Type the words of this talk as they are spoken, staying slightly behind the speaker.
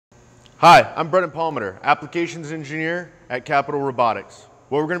Hi, I'm Brennan Palmiter, Applications Engineer at Capital Robotics.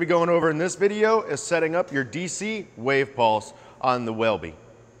 What we're going to be going over in this video is setting up your DC wave pulse on the Welbee.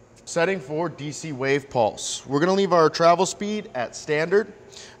 Setting for DC wave pulse. We're going to leave our travel speed at standard.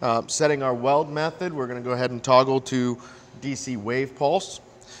 Setting our weld method, we're going to go ahead and toggle to DC wave pulse.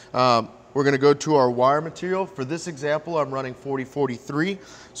 We're going to go to our wire material. For this example, I'm running 4043,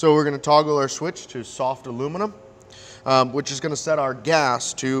 so we're going to toggle our switch to soft aluminum. Which is going to set our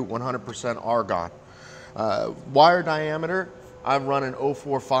gas to 100% argon. Wire diameter, I'm running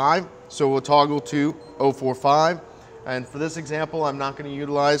 045, so we'll toggle to 045. And for this example, I'm not going to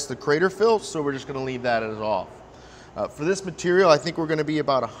utilize the crater fill, so we're just going to leave that as off. For this material, I think we're going to be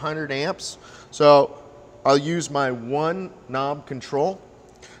about 100 amps. So I'll use my one knob control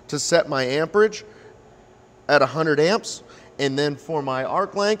to set my amperage at 100 amps. And then for my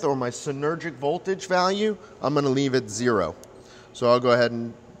arc length or my synergic voltage value, I'm going to leave it 0. So I'll go ahead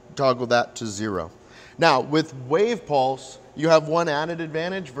and toggle that to 0. Now with wave pulse, you have one added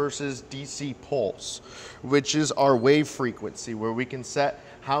advantage versus DC pulse, which is our wave frequency, where we can set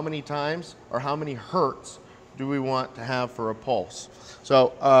how many times or how many hertz do we want to have for a pulse.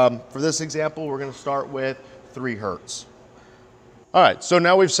 So for this example, we're going to start with 3 hertz. All right, so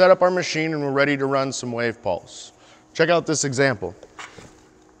now we've set up our machine and we're ready to run some wave pulse. Check out this example.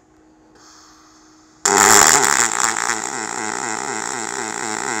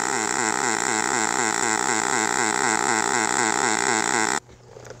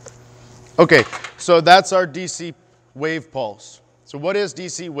 Okay, so that's our DC wave pulse. So what is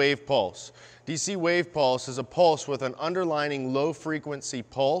DC wave pulse? DC wave pulse is a pulse with an underlying low frequency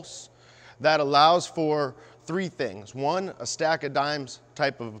pulse that allows for 3 things. 1, a stack of dimes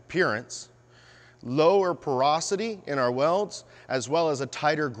type of appearance, lower porosity in our welds, as well as a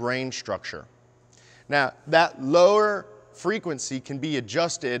tighter grain structure. Now, that lower frequency can be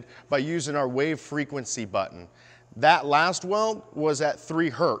adjusted by using our wave frequency button. That last weld was at 3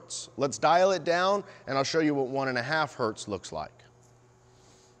 hertz. Let's dial it down and I'll show you what 1.5 hertz looks like.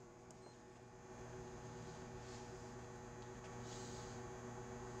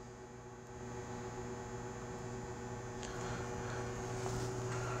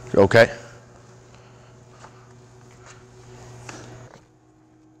 Okay.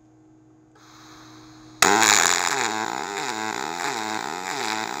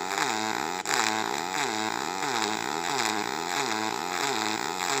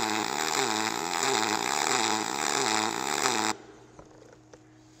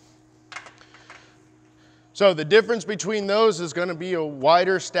 So the difference between those is going to be a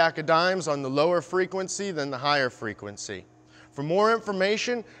wider stack of dimes on the lower frequency than the higher frequency. For more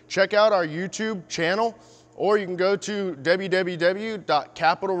information, check out our YouTube channel, or you can go to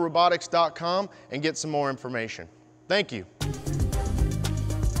www.capitalrobotics.com and get some more information. Thank you.